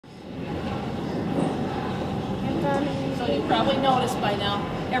So you probably noticed by now,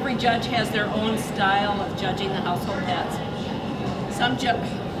 every judge has their own style of judging the household pets. Some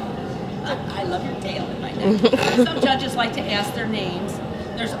I love your tail in my neck. Some judges like to ask their names.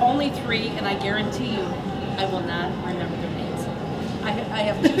 There's only 3, and I guarantee you, I will not remember their names. I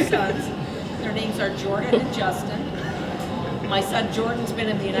have 2 sons. Their names are Jordan and Justin. My son Jordan's been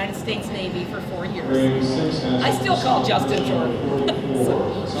in the United States Navy for 4 years. I still call Justin Jordan.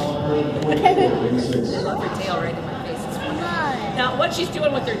 I love her tail right in my face. It's wonderful. Now, what she's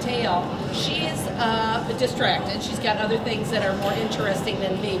doing with her tail, she's distracted. She's got other things that are more interesting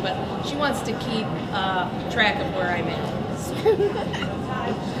than me, but she wants to keep track of where I'm at.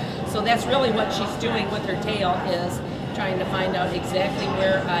 So that's really what she's doing with her tail, is trying to find out exactly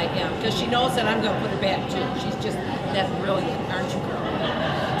where I am, because she knows that I'm going to put her back too. She's just that brilliant, aren't you, girl?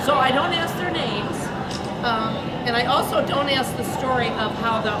 So I don't ask their names, and I also don't ask the story of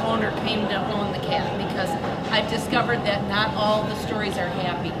how the owner came to own the cat, because I've discovered that not all the stories are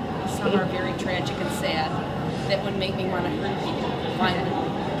happy. Some are very tragic and sad that would make me want to hurt people, finally.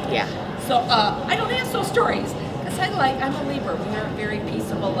 Yeah. So I don't ask those stories, because I'm a Libra. We are very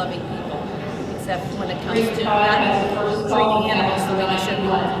peaceable, loving people. Except when it comes to not treating animals the way they should be.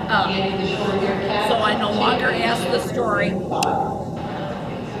 So I no longer ask the story.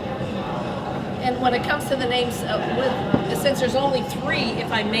 And when it comes to the names, since there's only 3,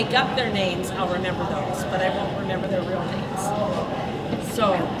 if I make up their names, I'll remember those, but I won't remember their real names.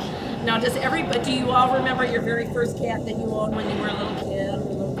 So now, do you all remember your very first cat that you owned when you were a little kid or a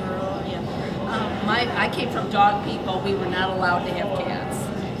little girl? Yeah. I came from dog people. We were not allowed to have cats.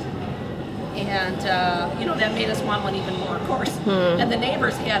 And, that made us want one even more, of course. And the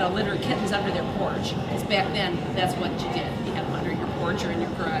neighbors had a litter of kittens under their porch. Because back then, that's what you did. You had them under your porch or in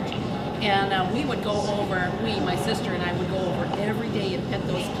your garage. And we would go over, my sister and I would go over every day and pet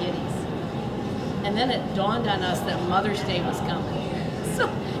those kitties. And then it dawned on us that Mother's Day was coming. So,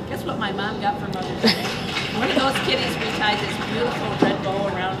 guess what my mom got for Mother's Day? One of those kitties, we tied this beautiful red bow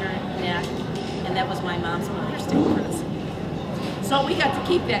around her neck. And that was my mom's Mother's Day present. So we got to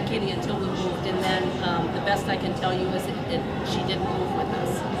keep that kitty until we moved, and then the best I can tell you is she didn't move with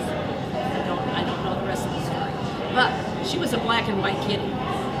us. I don't know the rest of the story. But she was a black and white kitty.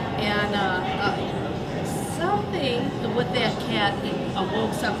 And something with that cat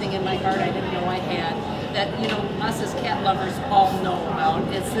awoke something in my heart I didn't know I had, that, us as cat lovers all know about.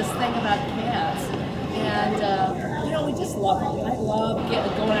 It's this thing about cats. And, we just love them. I love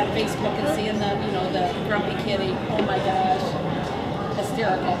going on Facebook and seeing the grumpy kitty. Oh my gosh.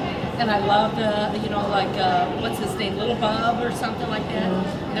 Hysterical. And I love what's his name, Little Bob or something like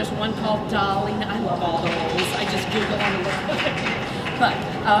that. There's one called Dolly. I love all those. I just Google them and look at them. But,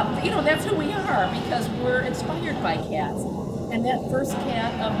 that's who we are, because we're inspired by cats. And that first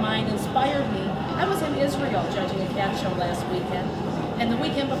cat of mine inspired me. I was in Israel judging a cat show last weekend. And the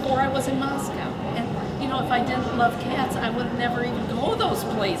weekend before I was in Moscow. And, if I didn't love cats, I would never even go those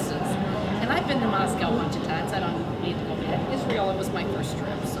places. And I've been to Moscow a bunch of times. I don't need to go back. Israel, it was my first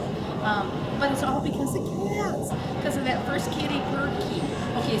trip. So, but it's all because of cats, because of that first kitty, Perky.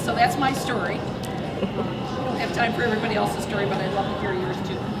 Okay, so that's my story. I don't have time for everybody else's story, but I'd love to hear yours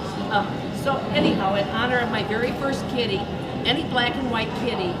too. So anyhow, in honor of my very first kitty, any black and white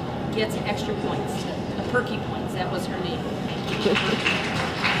kitty gets extra points. The Perky points, that was her name.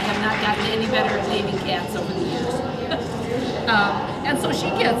 I have not gotten any better at naming cats over the years. And so she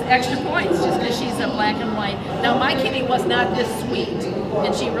gets extra points just because she's a black and white. Now my kitty was not this sweet,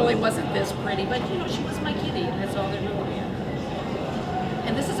 and she really wasn't this pretty, but she was my kitty, and that's all there really is.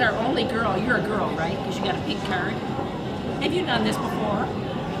 And this is our only girl. You're a girl, right? Because you got a pink card. Have you done this before?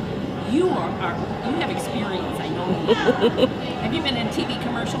 You have experience, I know. Have you been in TV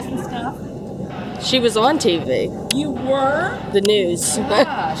commercials and stuff? She was on TV. You were? The news.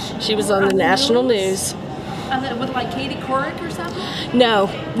 Gosh. She was on the national news. With like Katie Couric or something? No,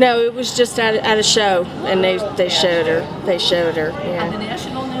 it was just at a show, and they showed her. They showed her. Yeah. On the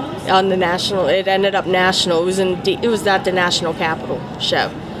national news? On the national, it ended up national. It was at the National Capitol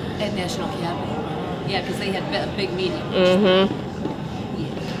show. At National Capitol. Yeah, because they had a big meeting. Mm-hmm.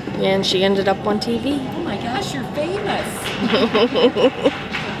 Yeah, and she ended up on TV. Oh my gosh, you're famous.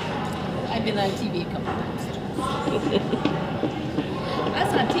 I've been on TV a couple times. I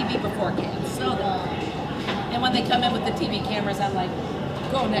was on TV before cats, so and when they come in with the TV cameras, I'm like,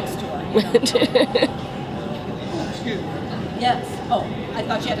 go next door. Excuse me. Yes. Oh, I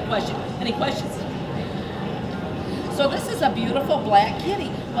thought you had a question. Any questions? So this is a beautiful black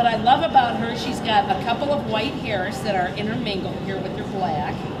kitty. What I love about her, she's got a couple of white hairs that are intermingled here with her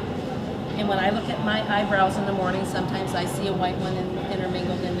black. And when I look at my eyebrows in the morning, sometimes I see a white one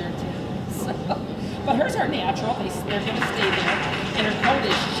intermingled in there too. So, Well, hers are natural. They're going to stay there. And her coat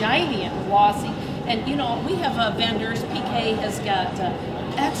is shiny and glossy. And, you know, we have vendors. PK has got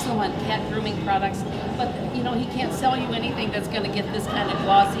excellent cat grooming products. But, you know, he can't sell you anything that's going to get this kind of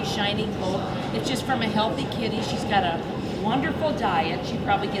glossy, shiny coat. It's just from a healthy kitty. She's got a wonderful diet. She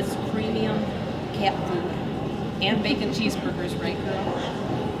probably gets premium cat food and bacon cheeseburgers, right, girl?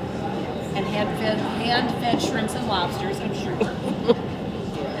 And hand-fed shrimps and lobsters, I'm sure.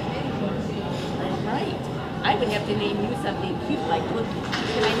 Right. I would have to name you something cute like Cookie.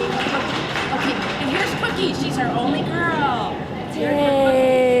 Can I name you Cookie? Okay, and here's Cookie. She's our only girl.